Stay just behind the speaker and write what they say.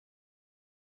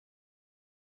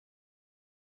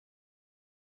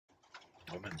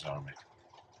Women's Army.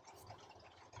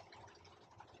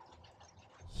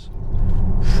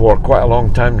 For quite a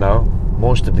long time now,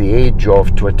 most of the age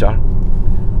of Twitter,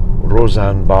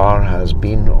 Roseanne Barr has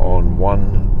been on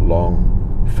one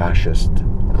long fascist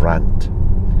rant,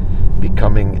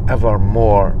 becoming ever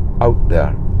more out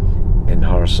there in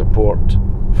her support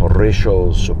for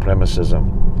racial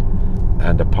supremacism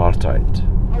and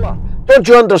apartheid. Don't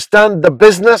you understand the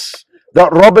business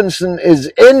that Robinson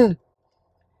is in?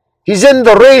 He's in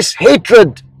the race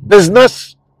hatred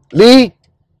business, Lee.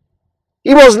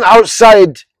 He wasn't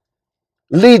outside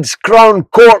Leeds Crown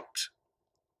Court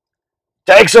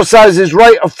to exercise his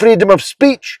right of freedom of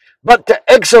speech, but to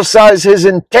exercise his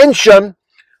intention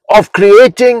of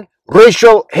creating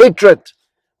racial hatred,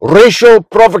 racial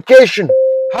provocation.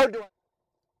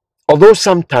 Although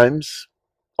sometimes,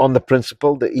 on the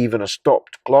principle that even a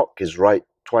stopped clock is right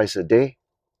twice a day,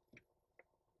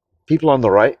 people on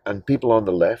the right and people on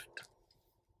the left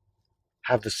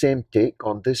have the same take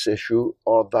on this issue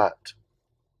or that.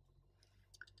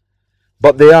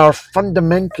 But they are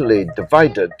fundamentally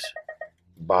divided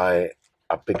by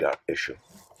a bigger issue.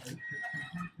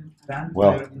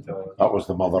 Well, that was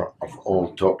the mother of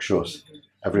all talk shows.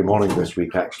 Every morning this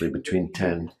week, actually, between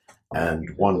 10 and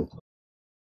 1